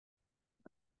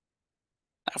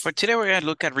For today, we're going to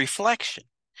look at reflection.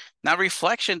 Now,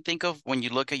 reflection, think of when you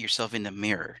look at yourself in the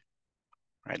mirror,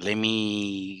 right?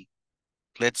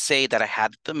 Let's say that I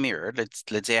had the mirror. Let's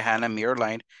say I had a mirror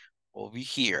line over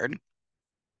here.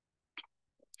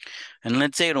 And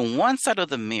let's say on one side of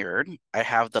the mirror, I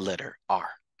have the letter R.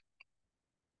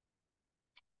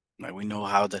 Right? We know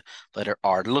how the letter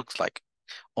R looks like.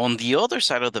 On the other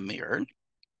side of the mirror,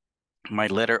 my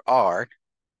letter R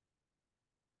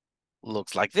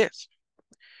looks like this.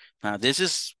 Now, this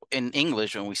is in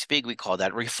English, when we speak, we call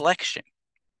that reflection.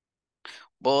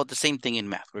 Well, the same thing in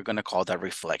math. We're going to call that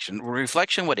reflection.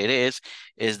 Reflection, what it is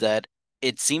that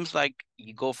it seems like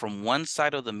you go from one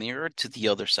side of the mirror to the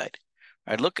other side.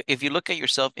 Right? Look, if you look at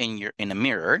yourself in a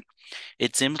mirror,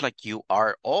 it seems like you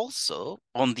are also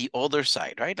on the other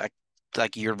side, right?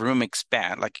 Like your room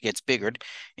expand, like it gets bigger,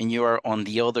 and you are on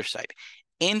the other side.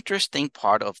 Interesting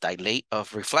part of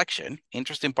reflection.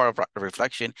 Interesting part of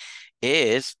reflection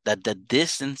is that the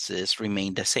distances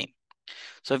remain the same.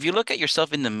 So if you look at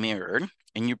yourself in the mirror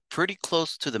and you're pretty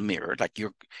close to the mirror, like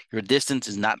your distance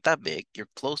is not that big, you're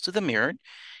close to the mirror,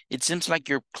 it seems like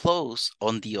you're close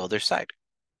on the other side.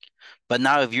 But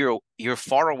now if you're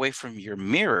far away from your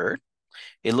mirror,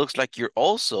 it looks like you're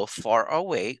also far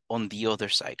away on the other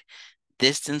side.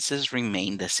 Distances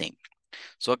remain the same.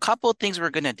 So a couple of things we're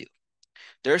gonna do.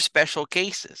 There are special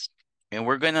cases, and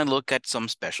we're gonna look at some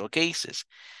special cases.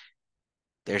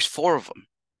 There's 4 of them.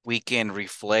 We can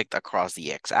reflect across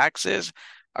the x-axis,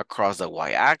 across the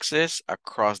y-axis,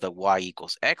 across the y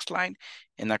equals x line,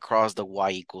 and across the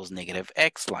y equals negative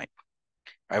x line.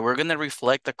 All right, we're going to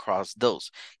reflect across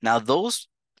those. Now, those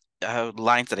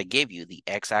lines that I gave you, the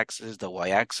x-axis, the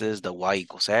y-axis, the y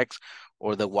equals x,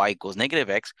 or the y equals negative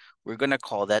x, we're going to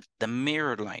call that the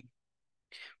mirror line.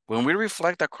 When we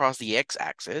reflect across the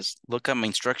x-axis, look at my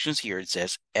instructions here. It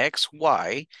says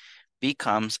xy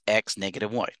becomes x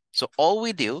negative y. So all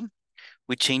we do,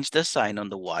 we change the sign on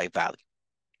the y value.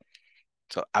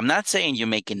 So I'm not saying you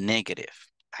make it negative.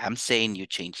 I'm saying you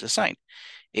change the sign.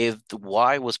 If the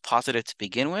y was positive to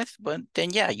begin with, but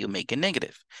then yeah, you make it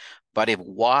negative. But if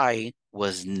y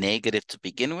was negative to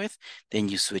begin with, then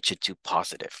you switch it to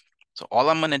positive. So all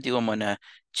I'm gonna do, I'm gonna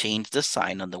change the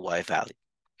sign on the y value.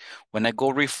 When I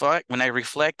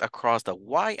reflect across the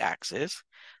y-axis,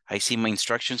 I see my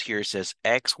instructions here. It says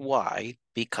xy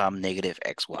become negative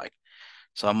xy.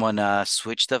 So I'm gonna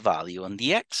switch the value on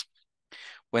the x.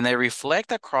 When I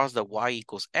reflect across the y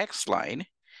equals x line,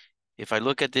 if I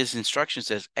look at this instruction, it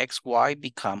says xy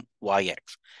become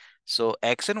yx. So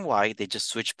x and y, they just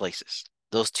switch places.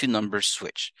 Those two numbers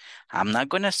switch. I'm not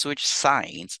gonna switch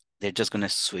signs. They're just gonna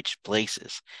switch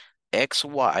places.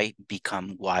 xy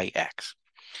become yx.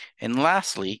 And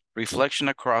lastly, reflection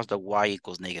across the y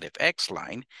equals negative x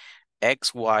line,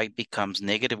 xy becomes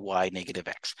negative y, negative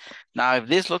x. Now, if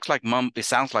this looks like it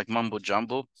sounds like mumbo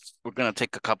jumbo, we're gonna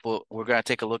take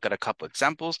a look at a couple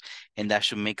examples, and that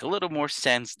should make a little more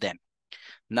sense then.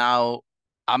 Now,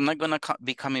 I'm not gonna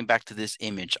be coming back to this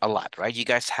image a lot, right? You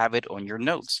guys have it on your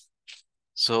notes.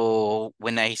 So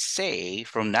when I say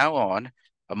from now on,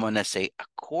 I'm gonna say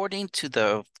according to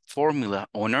the formula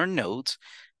on our notes,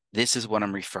 this is what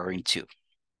I'm referring to.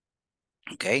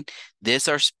 Okay, these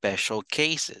are special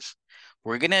cases.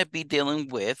 We're gonna be dealing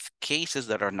with cases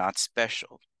that are not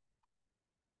special.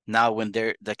 Now, when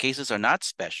the cases are not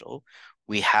special,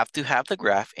 we have to have the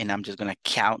graph, and I'm just gonna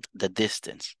count the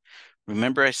distance.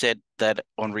 Remember I said that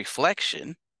on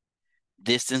reflection,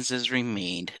 distances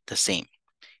remained the same.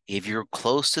 If you're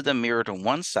close to the mirror on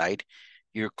one side,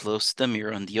 you're close to the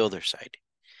mirror on the other side.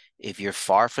 If you're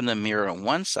far from the mirror on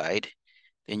one side,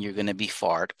 then you're gonna be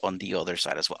far on the other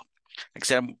side as well.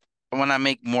 Except I want to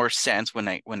make more sense when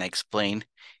I explain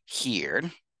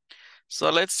here. So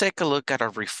let's take a look at our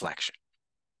reflection.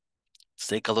 Let's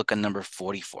take a look at number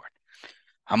 44.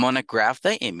 I'm going to graph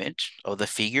the image of the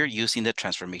figure using the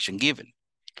transformation given.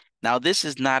 Now, this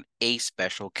is not a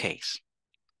special case.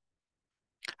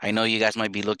 I know you guys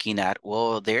might be looking at,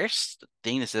 well, there's the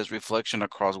thing that says reflection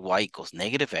across y equals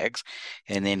negative x,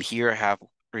 and then here I have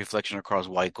reflection across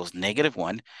y equals negative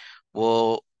 1.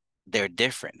 Well, they're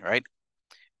different, right?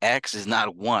 X is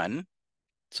not 1,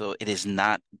 so it is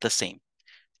not the same.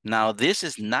 Now, this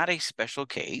is not a special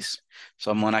case,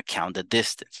 so I'm going to count the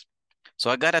distance. So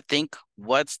I got to think,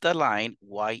 what's the line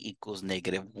y equals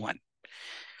negative 1?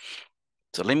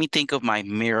 So let me think of my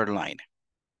mirror line.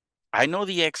 I know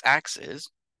the x-axis.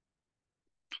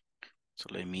 So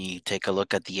let me take a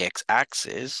look at the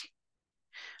x-axis.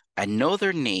 I know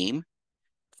their name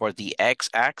for the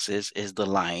x-axis is the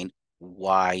line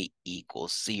y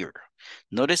equals 0.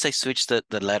 Notice I switched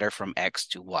the letter from x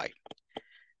to y.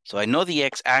 So I know the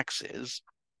x-axis.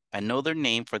 Another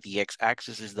name for the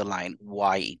x-axis is the line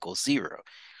y equals 0.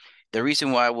 The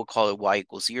reason why I will call it y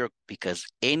equals 0 because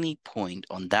any point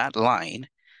on that line,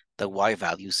 the y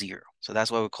value is 0. So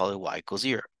that's why we call it y equals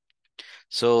 0.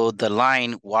 So the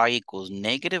line y equals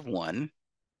 -1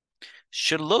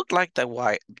 should look like the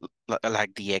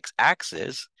like the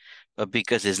x-axis, but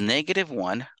because it's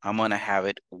 -1, I'm gonna have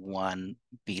it 1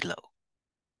 below.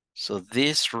 So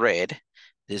this red,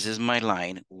 this is my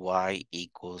line y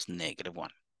equals -1.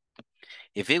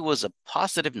 If it was a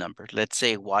positive number, let's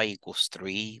say y equals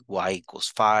 3, y equals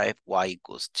 5, y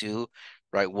equals 2,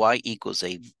 right? Y equals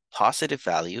a positive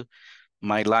value,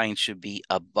 my line should be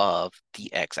above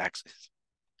the x-axis.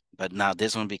 But now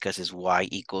this one, because it's y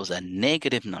equals a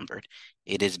negative number,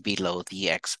 it is below the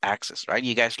x-axis, right?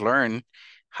 You guys learned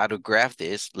how to graph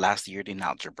this last year in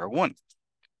Algebra 1.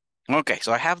 Okay,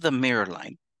 so I have the mirror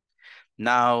line.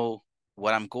 Now,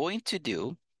 what I'm going to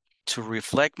do to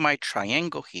reflect my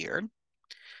triangle here,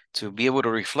 to be able to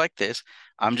reflect this,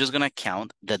 I'm just going to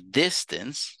count the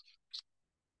distance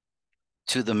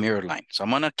to the mirror line. So I'm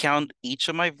going to count each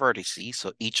of my vertices,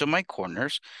 so each of my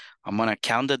corners. I'm going to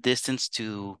count the distance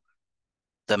to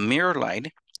the mirror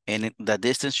line, and the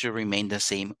distance should remain the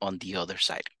same on the other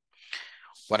side.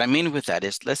 What I mean with that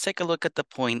is, let's take a look at the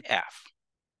point F.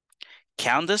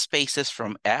 Count the spaces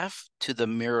from F to the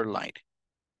mirror line.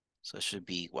 So it should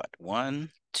be what?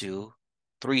 1, 2,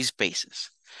 3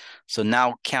 spaces. So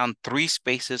now count 3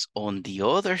 spaces on the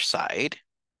other side.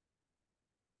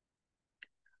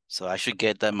 So I should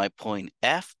get that my point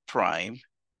F prime,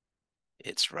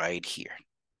 it's right here.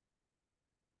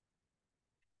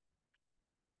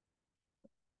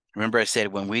 Remember I said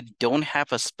when we don't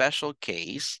have a special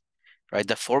case, right?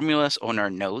 The formulas on our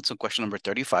notes on question number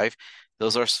 35,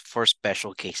 those are for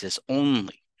special cases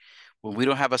only. When we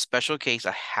don't have a special case,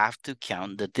 I have to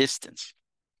count the distance.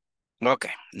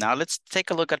 Okay, now let's take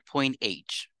a look at point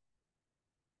H.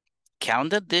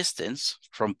 Count the distance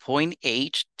from point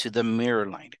H to the mirror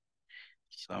line.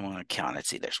 So I'm gonna count, let's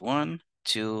see, there's 1,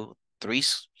 2, 3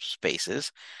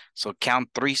 spaces. So count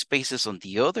 3 spaces on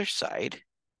the other side,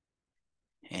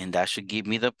 and that should give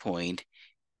me the point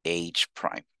H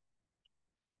prime.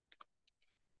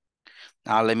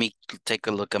 Now let me take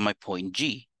a look at my point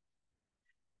G.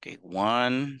 Okay,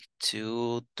 1,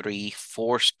 2, 3,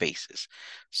 4 spaces.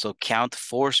 So count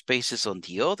 4 spaces on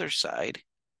the other side,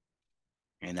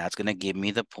 and that's gonna give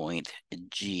me the point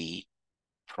G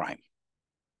prime.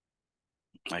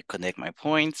 I connect my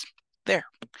points there.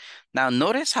 Now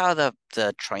notice how the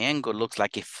triangle looks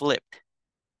like it flipped.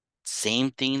 Same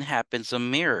thing happens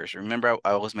on mirrors. Remember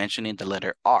I was mentioning the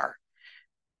letter R.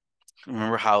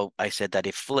 Remember how I said that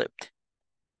it flipped?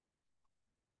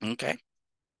 Okay.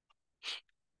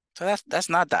 So that's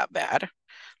not that bad.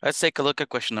 Let's take a look at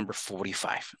question number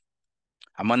 45.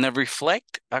 I'm going to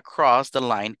reflect across the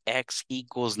line x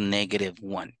equals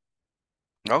 -1.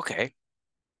 Okay.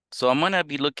 So I'm going to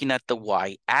be looking at the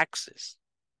y-axis,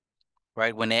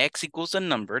 right? When x equals a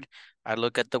number, I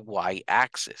look at the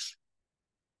y-axis.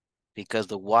 Because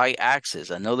the y-axis,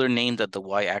 another name that the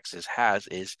y-axis has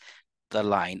is the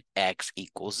line x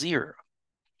equals 0.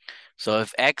 So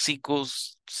if x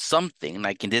equals something,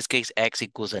 like in this case, x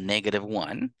equals a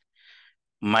 -1,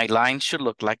 my line should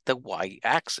look like the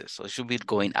y-axis. So it should be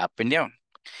going up and down.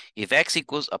 If x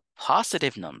equals a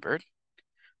positive number,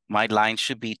 my line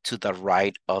should be to the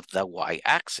right of the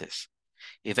y-axis.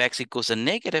 If x equals a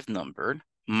negative number,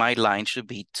 my line should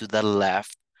be to the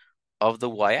left of the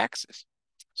y-axis.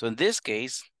 So in this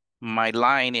case, my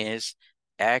line is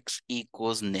x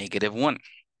equals -1.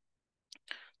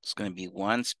 It's going to be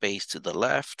 1 space to the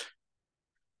left.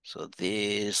 So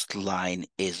this line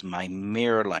is my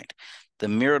mirror line. The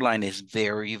mirror line is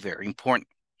very, very important.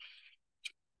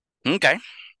 Okay,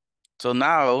 so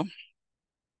now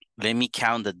let me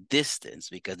count the distance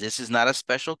because this is not a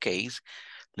special case.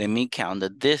 Let me count the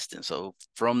distance. So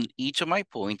from each of my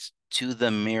points to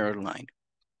the mirror line.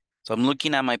 So I'm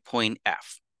looking at my point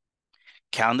F.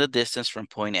 Count the distance from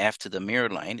point F to the mirror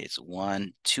line. It's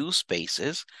 1, 2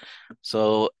 spaces.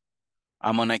 So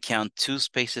I'm gonna count 2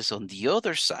 spaces on the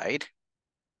other side.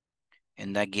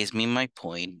 And that gives me my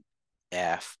point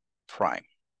F prime.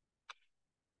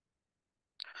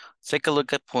 Let's take a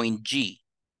look at point G.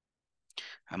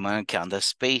 I'm gonna count the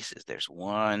spaces. There's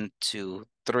 1, 2,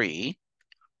 3.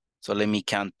 So let me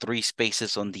count 3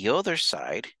 spaces on the other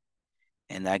side.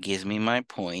 And that gives me my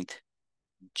point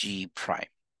G prime.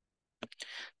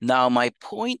 Now my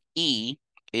point E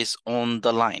is on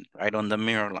the line, right on the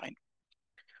mirror line.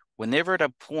 Whenever the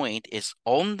point is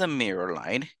on the mirror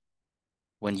line,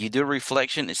 when you do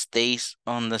reflection, it stays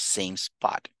on the same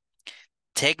spot.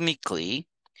 Technically,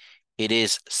 It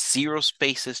is 0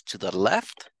 spaces to the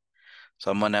left. So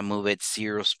I'm going to move it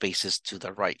 0 spaces to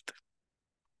the right.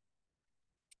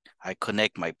 I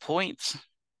connect my points,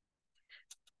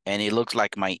 and it looks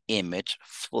like my image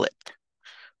flipped.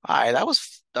 All right, that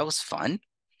was fun.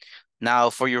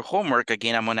 Now for your homework,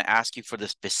 again, I'm going to ask you for the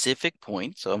specific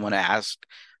point. So I'm going to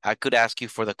I could ask you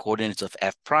for the coordinates of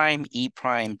F prime, E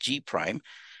prime, G prime.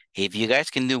 If you guys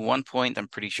can do 1 point, I'm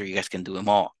pretty sure you guys can do them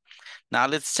all. Now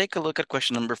let's take a look at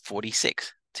question number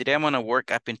 46. Today I'm going to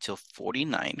work up until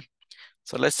 49.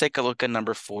 So let's take a look at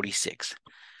number 46.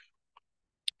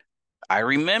 I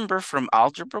remember from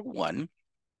algebra 1,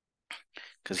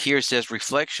 because here it says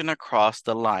reflection across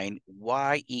the line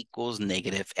y equals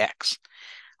negative x.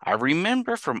 I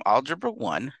remember from algebra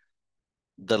 1,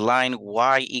 the line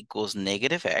y equals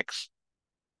negative x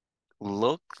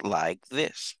looked like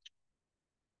this.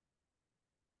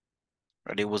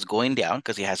 Right? It was going down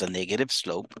because it has a negative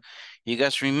slope. You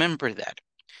guys remember that.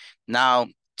 Now,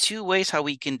 2 ways how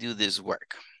we can do this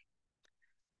work.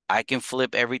 I can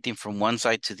flip everything from one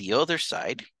side to the other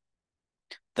side.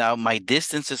 Now, my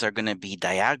distances are going to be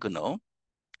diagonal.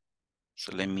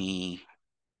 So I'm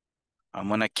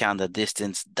going to count the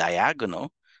distance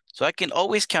diagonal. So I can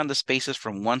always count the spaces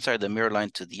from one side of the mirror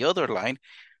line to the other line,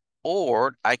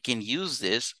 or I can use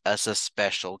this as a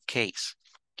special case.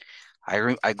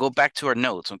 I go back to our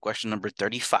notes on question number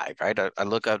 35, right? I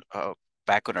look at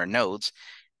back on our notes,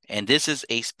 and this is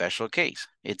a special case.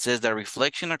 It says that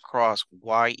reflection across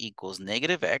y equals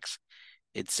negative x.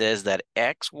 It says that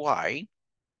xy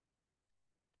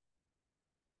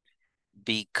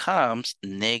becomes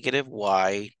negative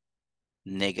y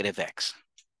negative x.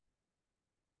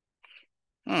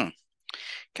 Okay,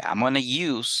 I'm going to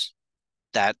use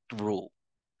that rule.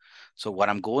 So what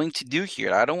I'm going to do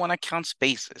here, I don't want to count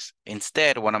spaces.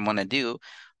 Instead, what I'm going to do,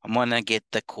 I'm going to get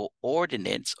the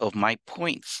coordinates of my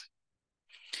points.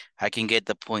 I can get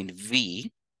the point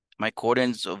V. My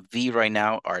coordinates of V right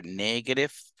now are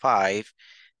 -5,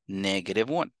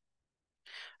 -1.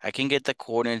 I can get the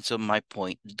coordinates of my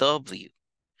point W.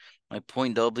 My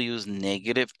point W is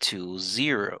 -2,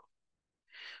 0.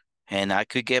 And I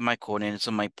could get my coordinates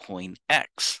of my point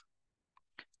X.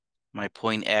 My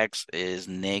point X is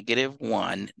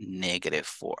 -1,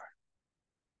 -4.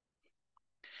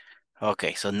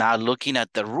 Okay, so now looking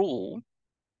at the rule,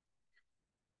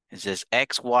 it says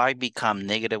xy become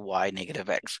 -y,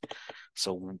 -x.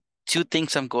 So 2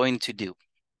 things I'm going to do.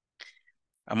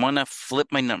 I'm going to flip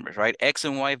my numbers, right? X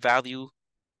and Y value,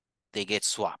 they get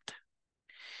swapped.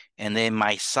 And then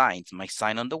my sign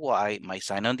on the Y, my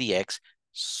sign on the X,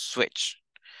 switch.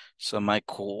 So my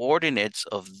coordinates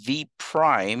of V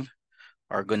prime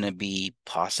are going to be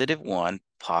 +1,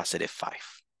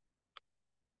 +5.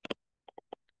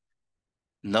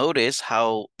 Notice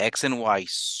how X and Y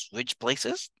switch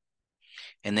places.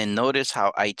 And then notice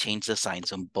how I change the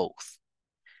signs on both.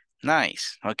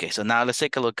 Nice. Okay, so now let's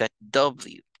take a look at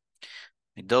W.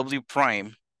 W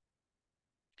prime.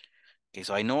 Okay,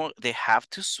 so I know they have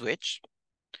to switch.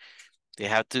 They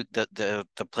have to,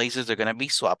 the places are going to be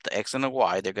swapped. The X and the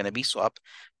Y, they're going to be swapped.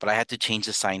 But I had to change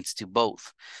the signs to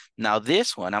both. Now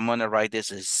this one, I'm going to write this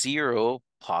as 0,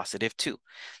 +2.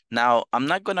 Now, I'm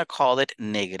not going to call it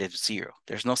 -0.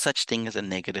 There's no such thing as a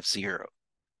 -0.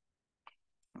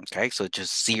 Okay, so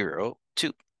just 0,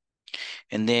 2.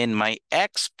 And then my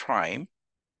X prime,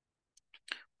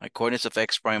 my coordinates of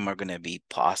X prime are going to be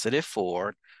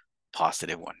 +4,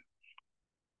 +1.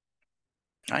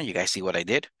 You guys see what I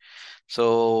did?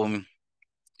 So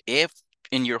if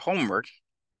in your homework,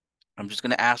 I'm just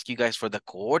going to ask you guys for the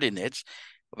coordinates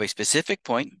of a specific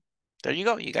point. There you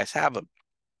go. You guys have them.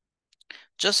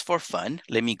 Just for fun,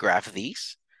 let me graph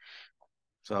these.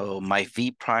 So my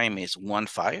V prime is 1,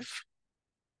 5.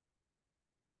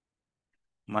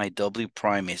 My W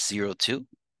prime is 0, 2.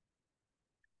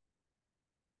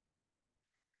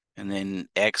 And then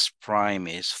X prime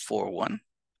is 4, 1.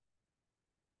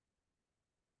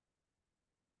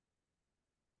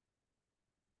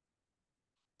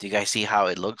 Do you guys see how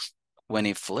it looks when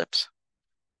it flips?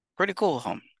 Pretty cool,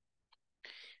 huh?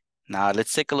 Now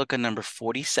let's take a look at number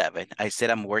 47. I said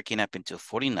I'm working up into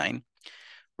 49.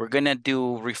 We're going to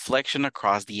do reflection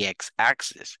across the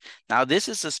x-axis. Now this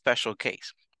is a special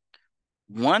case.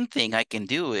 One thing I can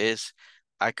do is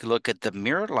I could look at the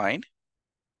mirror line.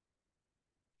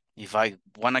 If I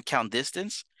want to count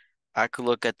distance, I could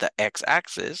look at the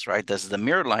x-axis, right? This is the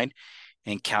mirror line,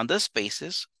 and count the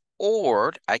spaces,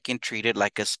 or I can treat it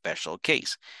like a special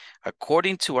case.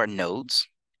 According to our notes,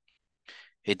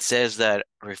 it says that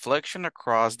reflection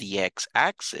across the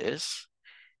x-axis,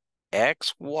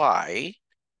 xy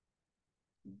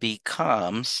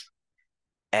becomes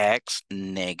x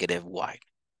negative y.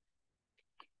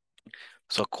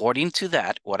 So according to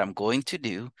that, what I'm going to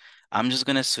do, I'm just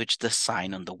going to switch the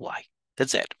sign on the y.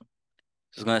 That's it.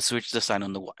 Just going to switch the sign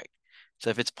on the y. So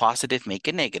if it's positive, make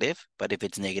it negative, but if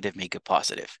it's negative, make it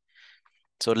positive.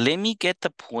 So let me get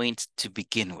the points to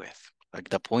begin with, like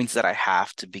the points that I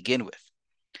have to begin with.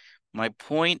 My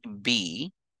point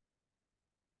B,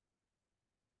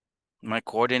 my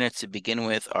coordinates to begin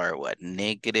with are what?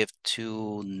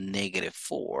 -2,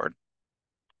 -4.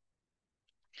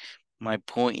 My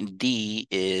point D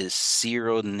is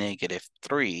 0,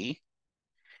 -3.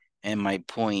 And my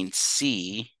point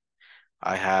C,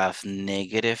 I have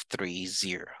 -3,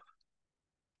 0.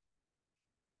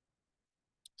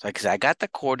 So because I got the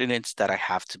coordinates that I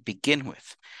have to begin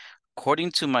with.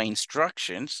 According to my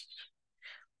instructions,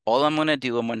 all I'm going to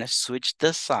do, I'm going to switch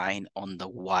the sign on the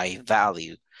y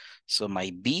value. So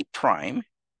my B prime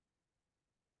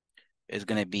is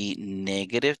going to be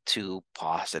 -2,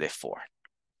 +4.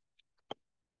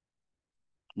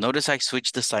 Notice I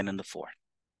switched the sign on the 4.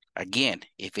 Again,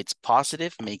 if it's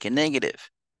positive, make it negative.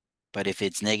 But if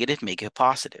it's negative, make it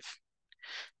positive.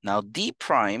 Now D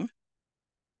prime,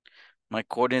 my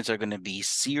coordinates are going to be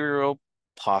 0,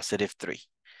 +3.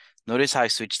 Notice how I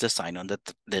switched the sign on the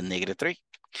 -3.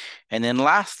 And then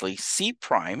lastly, C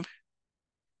prime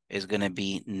is going to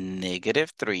be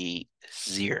 -3,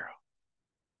 0.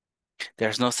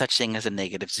 There's no such thing as a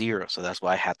 -0, so that's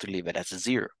why I have to leave it as a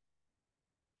 0.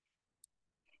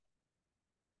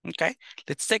 Okay,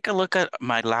 let's take a look at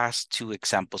my last two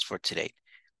examples for today.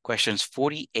 Questions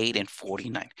 48 and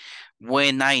 49.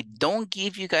 When I don't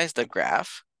give you guys the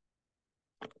graph,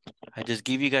 I just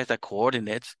give you guys the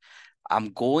coordinates,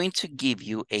 I'm going to give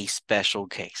you a special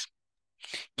case.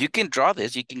 You can draw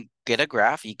this, you can get a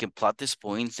graph, you can plot these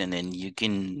points, and then you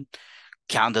can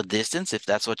count the distance if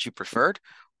that's what you preferred,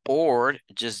 or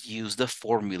just use the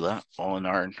formula on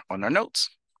our notes.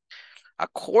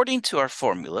 According to our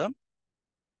formula,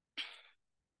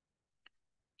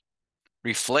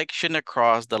 reflection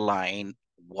across the line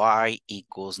y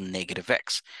equals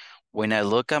 -x. When I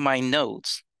look at my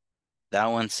notes, that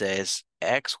one says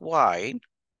xy,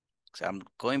 so I'm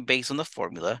going based on the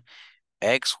formula,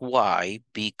 xy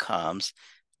becomes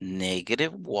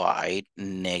 -y,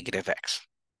 -x.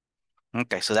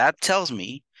 Okay, so that tells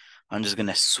me I'm just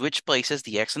gonna switch places,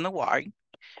 the x and the y,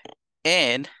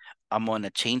 and I'm gonna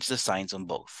change the signs on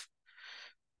both.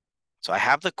 So I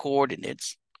have the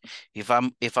coordinates. If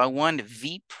I want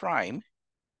v prime,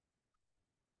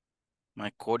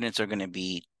 my coordinates are gonna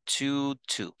be 2,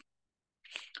 2.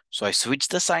 So I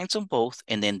switched the signs on both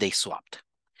and then they swapped.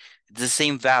 It's the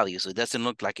same value, so it doesn't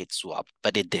look like it swapped,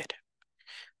 but it did.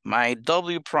 My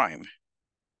w prime,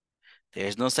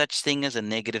 there's no such thing as a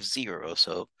 -0,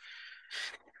 so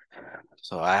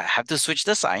I have to switch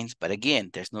the signs, but again,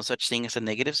 there's no such thing as a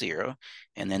 -0,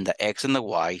 and then the x and the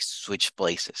y switch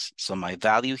places. So my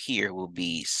value here will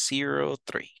be 0,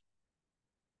 3.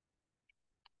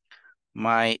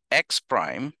 My x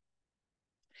prime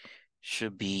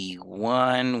should be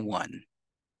 1, 1.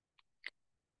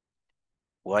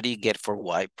 What do you get for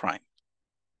y prime?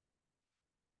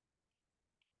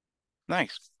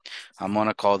 Nice. I'm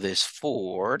gonna call this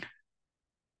forward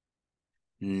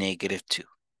 -2.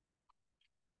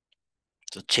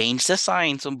 So change the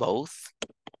signs on both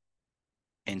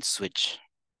and switch.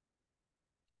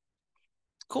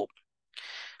 Cool.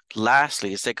 Lastly,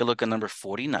 let's take a look at number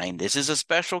 49. This is a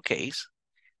special case.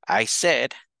 I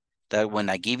said that when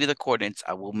I give you the coordinates,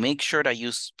 I will make sure that I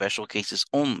use special cases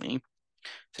only. It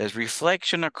says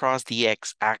reflection across the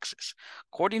x-axis.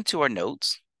 According to our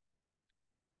notes,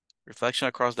 reflection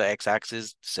across the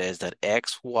x-axis says that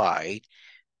xy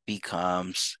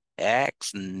becomes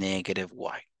x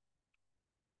 -y.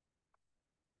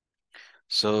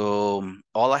 So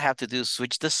all I have to do is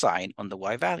switch the sign on the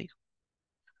y value.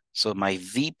 So my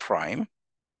v prime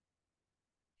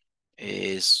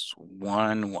is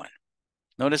 1, 1.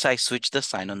 Notice I switched the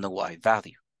sign on the y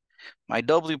value. My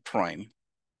w prime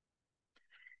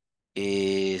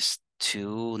is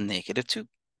 2, -2.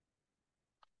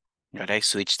 Right, I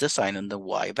switched the sign on the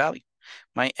y value.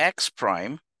 My x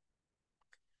prime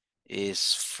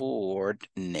is 4,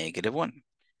 -1.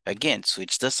 Again,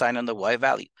 switch the sign on the y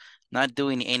value. Not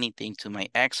doing anything to my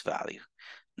x value.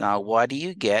 Now, what do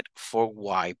you get for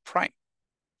y prime?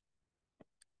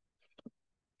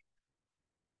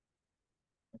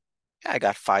 Yeah, I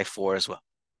got 5, 4 as well.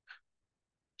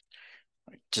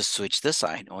 Just switch the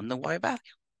sign on the y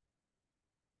value.